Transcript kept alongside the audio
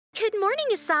Good morning,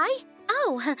 Asai.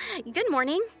 Oh, good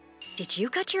morning. Did you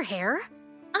cut your hair?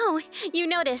 Oh, you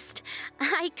noticed.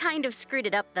 I kind of screwed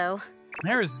it up, though.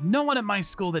 There is no one at my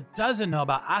school that doesn't know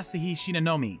about Asahi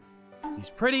Shinanomi. She's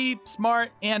pretty,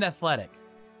 smart, and athletic.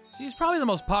 She's probably the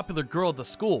most popular girl at the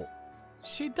school.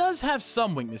 She does have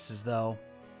some weaknesses, though.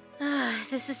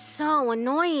 This is so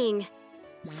annoying.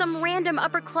 Some random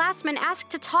upperclassman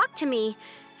asked to talk to me,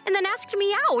 and then asked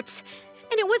me out.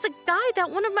 And it was a guy that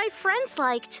one of my friends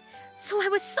liked. So I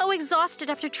was so exhausted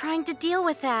after trying to deal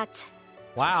with that.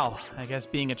 Wow, I guess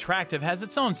being attractive has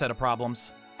its own set of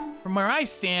problems. From where I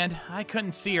stand, I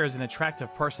couldn't see her as an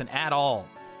attractive person at all.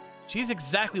 She's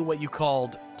exactly what you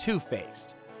called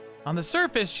two-faced. On the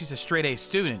surface, she's a straight-A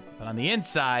student, but on the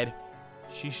inside,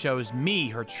 she shows me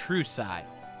her true side.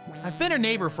 I've been her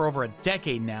neighbor for over a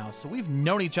decade now, so we've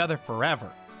known each other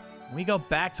forever. We go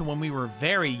back to when we were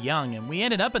very young, and we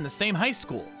ended up in the same high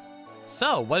school.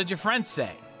 So, what did your friend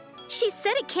say? She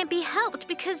said it can't be helped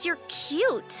because you're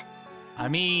cute. I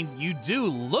mean, you do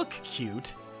look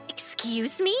cute.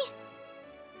 Excuse me?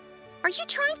 Are you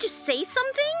trying to say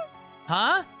something?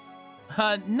 Huh?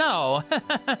 No.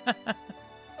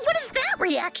 What is that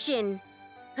reaction?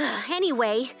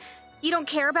 Anyway, you don't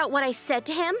care about what I said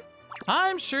to him?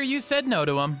 I'm sure you said no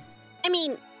to him. I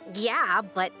mean, yeah,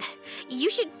 but you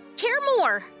should care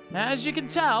more. As you can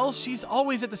tell, she's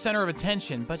always at the center of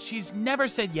attention, but she's never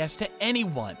said yes to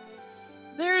anyone.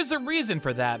 There's a reason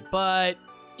for that, but...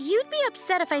 You'd be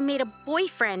upset if I made a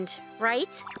boyfriend,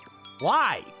 right?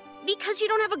 Why? Because you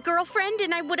don't have a girlfriend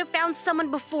and I would have found someone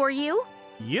before you?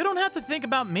 You don't have to think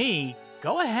about me.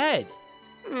 Go ahead.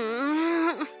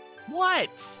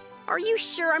 What? Are you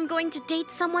sure I'm going to date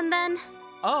someone then?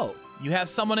 Oh, you have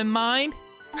someone in mind?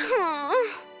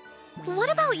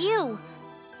 What about you?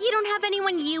 You don't have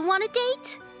anyone you want to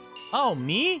date? Oh,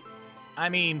 me? I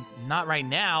mean, not right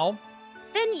now.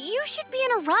 Then you should be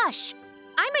in a rush.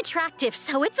 I'm attractive,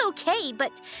 so it's okay,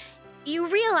 but you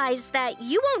realize that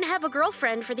you won't have a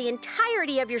girlfriend for the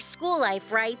entirety of your school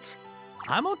life, right?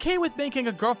 I'm okay with making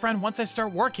a girlfriend once I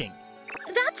start working.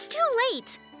 That's too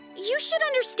late. You should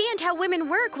understand how women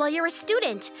work while you're a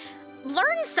student.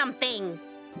 Learn something.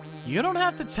 You don't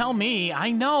have to tell me,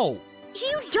 I know.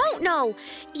 You don't know.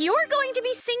 You're going to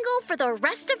be single for the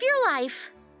rest of your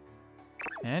life.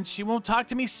 And she won't talk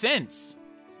to me since.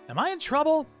 Am I in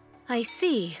trouble? I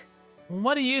see.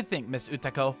 What do you think, Miss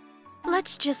Utako?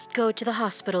 Let's just go to the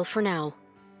hospital for now.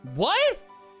 What?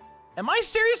 Am I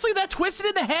seriously that twisted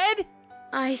in the head?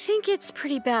 I think it's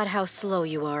pretty bad how slow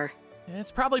you are.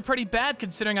 It's probably pretty bad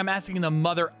considering I'm asking the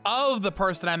mother of the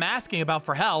person I'm asking about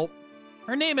for help.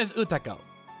 Her name is Utako,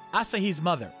 Asahi's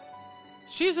mother.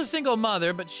 She's a single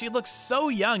mother, but she looks so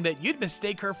young that you'd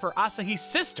mistake her for Asahi's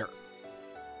sister.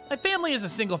 My family is a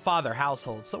single father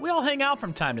household, so we all hang out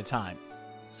from time to time.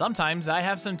 Sometimes I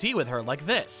have some tea with her like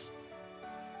this.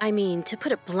 I mean, to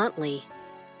put it bluntly,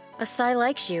 Asai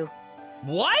likes you.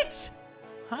 What?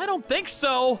 I don't think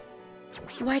so.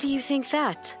 Why do you think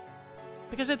that?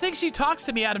 Because I think she talks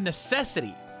to me out of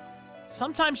necessity.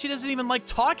 Sometimes she doesn't even like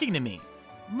talking to me.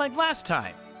 Like last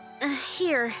time.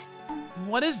 Here.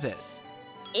 What is this?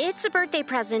 It's a birthday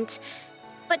present.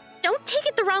 But don't take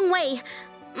it the wrong way.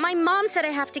 My mom said I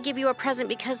have to give you a present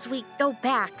because we go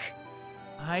back.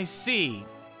 I see.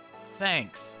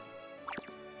 Thanks.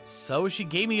 So she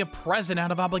gave me a present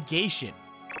out of obligation.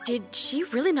 Did she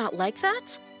really not like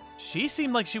that? She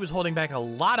seemed like she was holding back a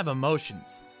lot of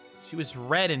emotions. She was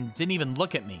red and didn't even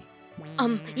look at me.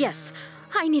 Yes.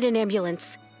 I need an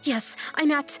ambulance. Yes,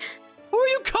 I'm at... Who are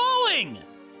you calling?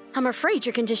 I'm afraid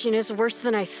your condition is worse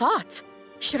than I thought.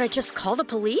 Should I just call the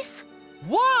police?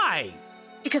 Why?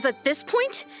 Because at this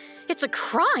point, it's a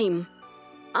crime.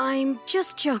 I'm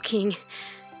just joking.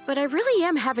 But I really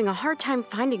am having a hard time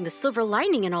finding the silver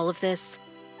lining in all of this.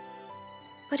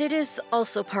 But it is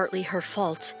also partly her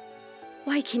fault.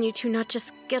 Why can you two not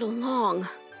just get along?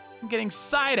 I'm getting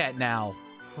sighed at now.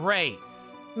 Great.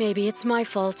 Maybe it's my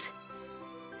fault.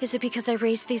 Is it because I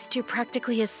raised these two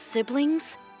practically as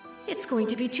siblings? It's going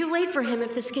to be too late for him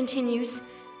if this continues.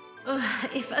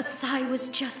 If Asai was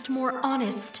just more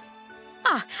honest.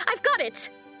 Ah, I've got it!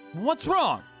 What's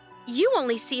wrong? You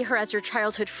only see her as your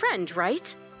childhood friend,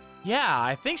 right? Yeah,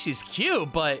 I think she's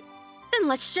cute, but... Then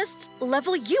let's just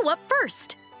level you up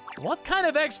first. What kind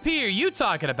of XP are you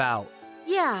talking about?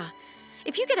 Yeah,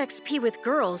 if you get XP with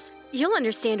girls, you'll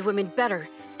understand women better,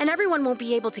 and everyone won't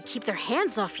be able to keep their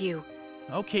hands off you.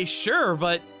 Okay, sure,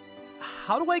 but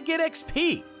how do I get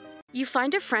XP? You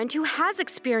find a friend who has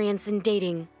experience in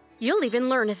dating. You'll even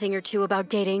learn a thing or two about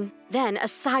dating. Then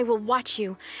Asai will watch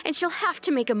you, and she'll have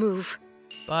to make a move.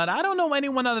 But I don't know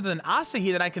anyone other than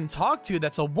Asahi that I can talk to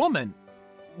that's a woman.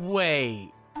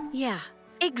 Wait. Yeah,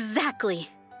 exactly.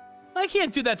 I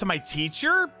can't do that to my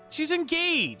teacher. She's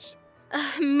engaged.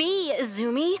 Me,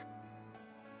 Izumi.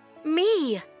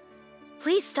 Me.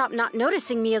 Please stop not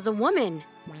noticing me as a woman.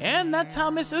 And that's how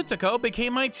Miss Utako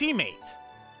became my teammate.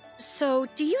 So,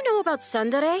 do you know about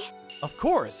tsundere? Of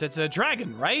course, it's a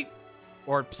dragon, right?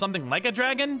 Or something like a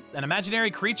dragon? An imaginary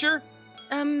creature?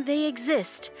 They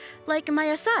exist. Like my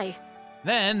Asai.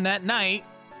 Then, that night...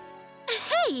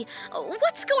 Hey!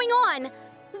 What's going on?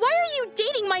 Why are you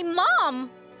dating my mom?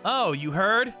 Oh, you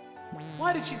heard?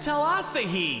 Why did she tell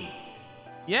Asahi?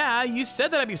 Yeah, you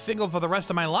said that I'd be single for the rest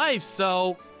of my life,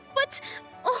 so... But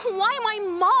why my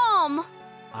mom?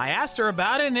 I asked her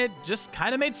about it and it just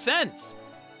kind of made sense.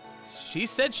 She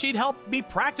said she'd help me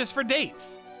practice for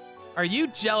dates. Are you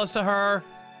jealous of her?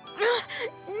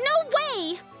 No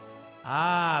way!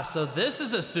 Ah, so this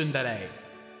is a tsundere.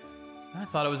 I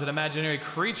thought it was an imaginary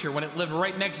creature when it lived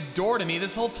right next door to me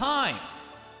this whole time.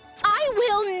 I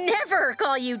will never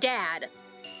call you Dad.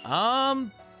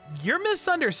 You're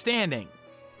misunderstanding.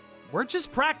 We're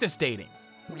just practice dating.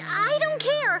 I don't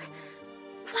care.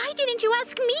 Why didn't you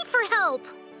ask me for help?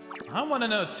 I want to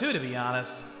know too, to be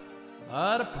honest.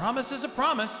 But a promise is a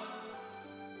promise.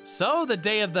 So, the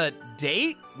day of the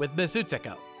date with Miss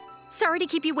Utako. Sorry to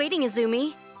keep you waiting,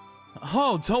 Izumi.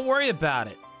 Oh, don't worry about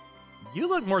it. You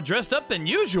look more dressed up than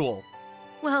usual.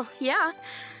 Well, yeah.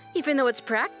 Even though it's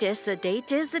practice, a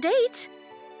date is a date.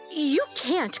 You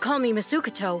can't call me Miss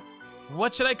Ukato.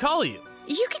 What should I call you?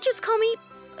 You could just call me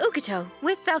Ukato,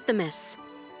 without the miss.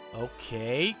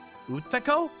 Okay,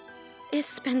 Utako?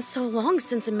 It's been so long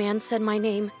since a man said my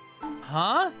name.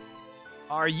 Huh?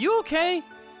 Are you okay?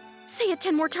 Say it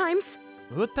 10 more times.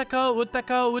 Utako,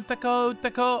 Utako, Utako,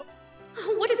 Utako.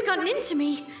 What has gotten into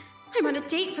me? I'm on a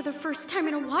date for the first time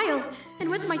in a while, and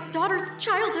with my daughter's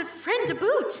childhood friend to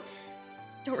boot.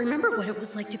 Don't remember what it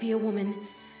was like to be a woman.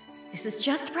 This is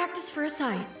just practice for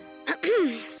Asai.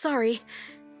 Sorry.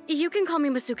 You can call me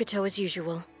Masukato as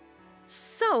usual.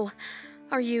 So,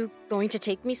 are you going to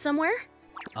take me somewhere?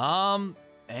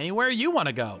 Anywhere you want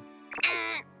to go.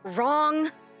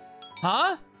 Wrong.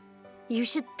 Huh? You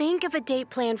should think of a date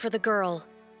plan for the girl.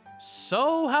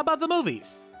 So, how about the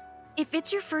movies? If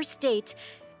it's your first date,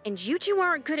 and you two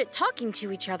aren't good at talking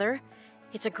to each other,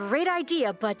 it's a great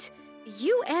idea, but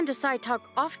you and Asai talk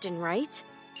often, right?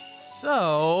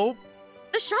 So...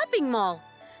 The shopping mall.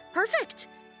 Perfect.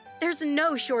 There's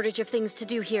no shortage of things to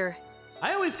do here.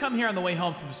 I always come here on the way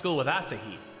home from school with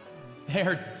Asahi.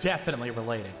 They're definitely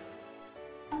related.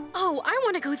 Oh, I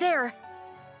want to go there.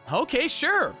 Okay,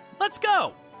 sure. Let's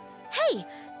go. Hey,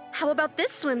 how about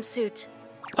this swimsuit?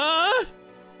 Huh?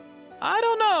 I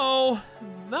don't know.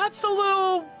 That's a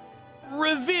little...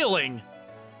 revealing.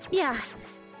 Yeah,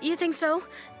 you think so?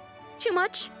 Too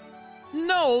much?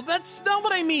 No, that's not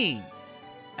what I mean.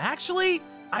 Actually,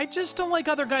 I just don't like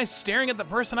other guys staring at the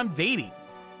person I'm dating.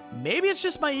 Maybe it's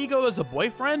just my ego as a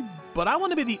boyfriend, but I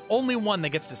want to be the only one that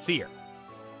gets to see her.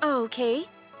 Okay,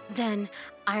 then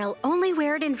I'll only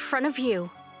wear it in front of you.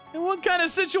 And what kind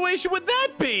of situation would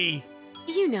that be?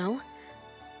 You know,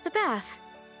 the bath.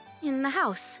 In the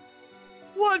house.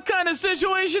 What kind of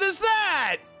situation is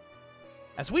that?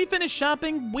 As we finished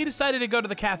shopping, we decided to go to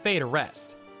the cafe to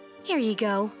rest. Here you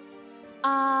go.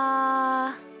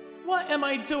 What am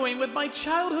I doing with my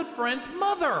childhood friend's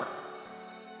mother?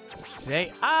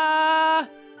 Say,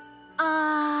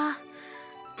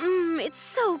 it's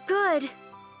so good.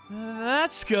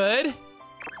 That's good.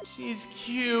 She's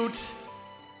cute.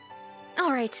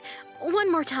 All right,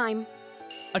 one more time.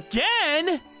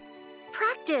 Again?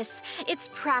 Practice. It's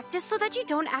practice so that you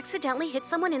don't accidentally hit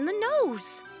someone in the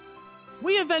nose.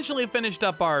 We eventually finished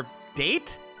up our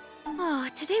date. Oh,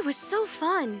 today was so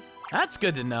fun. That's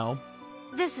good to know.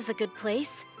 This is a good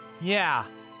place. Yeah.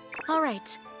 All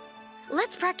right,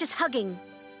 let's practice hugging.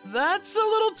 That's a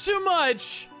little too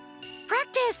much.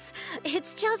 Practice!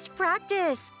 It's just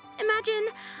practice. Imagine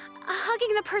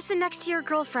hugging the person next to your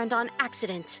girlfriend on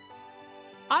accident.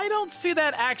 I don't see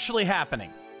that actually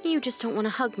happening. You just don't want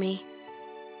to hug me.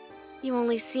 You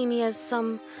only see me as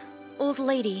some old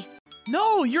lady.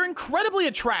 No, you're incredibly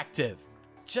attractive.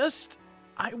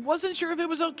 I wasn't sure if it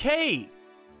was okay.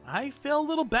 I feel a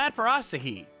little bad for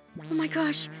Asahi. Oh my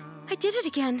gosh, I did it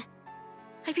again.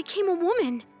 I became a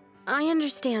woman. I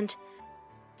understand.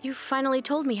 You finally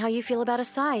told me how you feel about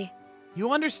Asai.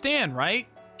 You understand, right?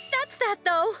 That's that,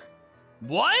 though.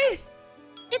 What?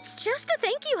 It's just a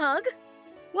thank you hug.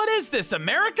 What is this,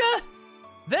 America?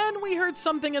 Then we heard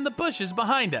something in the bushes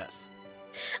behind us.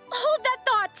 Hold that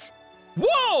thought.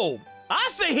 Whoa!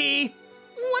 Asahi!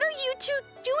 What are you two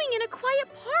doing in a quiet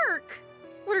park?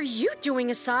 What are you doing,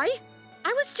 Asai?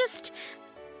 I was just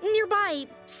nearby,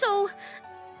 so...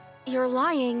 You're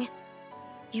lying.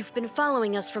 You've been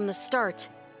following us from the start.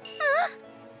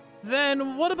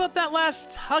 Then what about that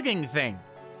last hugging thing?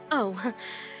 Oh,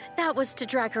 that was to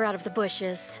drag her out of the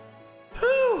bushes.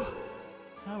 Phew!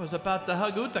 I was about to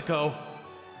hug Utako.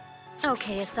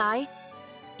 Okay, Asai.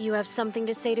 You have something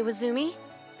to say to Izumi?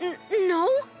 No?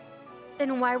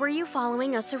 Then why were you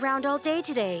following us around all day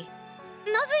today?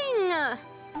 Nothing!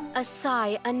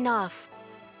 Asai, enough.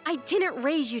 I didn't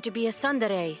raise you to be a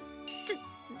tsundere.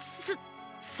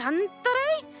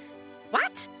 Tsundere?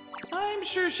 What? I'm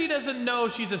sure she doesn't know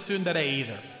she's a tsundere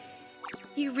either.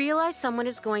 You realize someone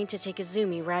is going to take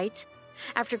Izumi, right?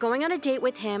 After going on a date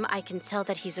with him, I can tell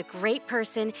that he's a great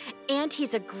person and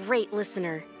he's a great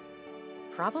listener.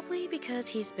 Probably because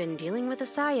he's been dealing with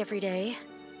Asai every day.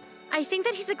 I think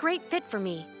that he's a great fit for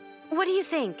me. What do you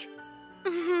think?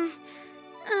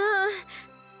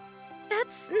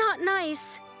 That's not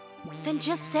nice. Then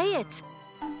just say it.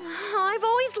 I've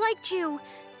always liked you,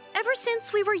 ever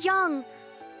since we were young.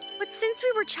 But since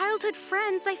we were childhood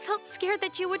friends, I felt scared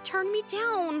that you would turn me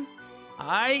down.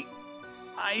 I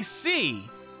see.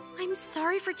 I'm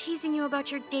sorry for teasing you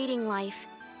about your dating life.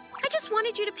 I just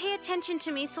wanted you to pay attention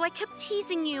to me, so I kept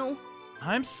teasing you.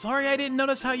 I'm sorry I didn't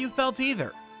notice how you felt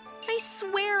either. I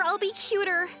swear I'll be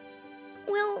cuter.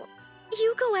 Will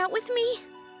you go out with me?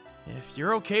 If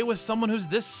you're okay with someone who's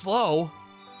this slow.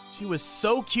 She was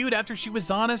so cute after she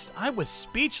was honest, I was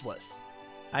speechless.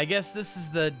 I guess this is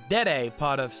the dere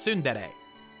part of tsundere.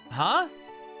 Huh?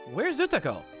 Where's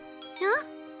Utako? Huh?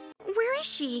 Where is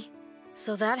she?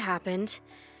 So that happened,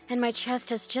 and my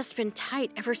chest has just been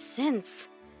tight ever since.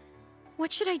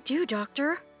 What should I do,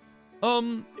 Doctor?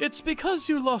 It's because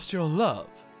you lost your love.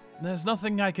 There's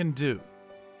nothing I can do.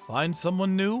 Find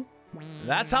someone new?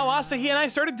 That's how Asahi and I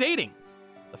started dating.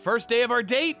 The first day of our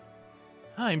date?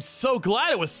 I'm so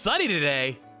glad it was sunny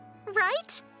today.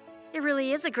 Right? It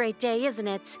really is a great day, isn't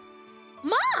it?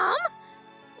 Mom!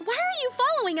 Why are you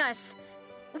following us?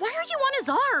 Why are you on his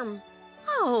arm?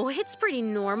 Oh, it's pretty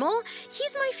normal.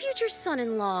 He's my future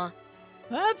son-in-law.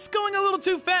 That's going a little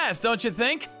too fast, don't you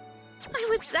think? I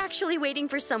was actually waiting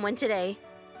for someone today.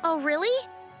 Oh, really?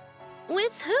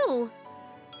 With who?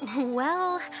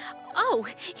 Well, oh,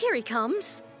 here he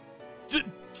comes.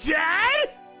 Dad?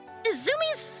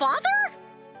 Izumi's father?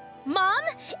 Mom,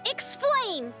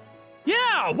 explain!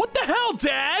 Yeah, what the hell,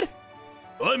 Dad?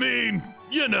 I mean,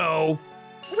 you know.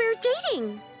 We're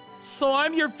dating. So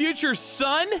I'm your future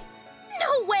son?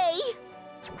 No way!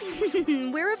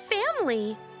 We're a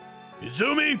family.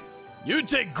 Izumi, you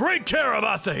take great care of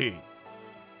Asahi.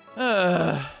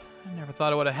 I never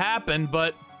thought it would have happened,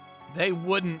 but they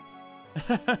wouldn't.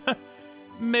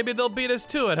 Maybe they'll beat us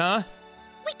to it, huh?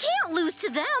 We can't lose to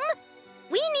them.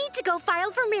 We need to go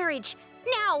file for marriage,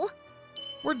 now.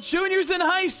 We're juniors in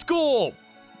high school.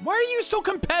 Why are you so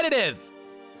competitive?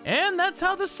 And that's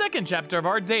how the second chapter of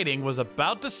our dating was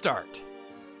about to start.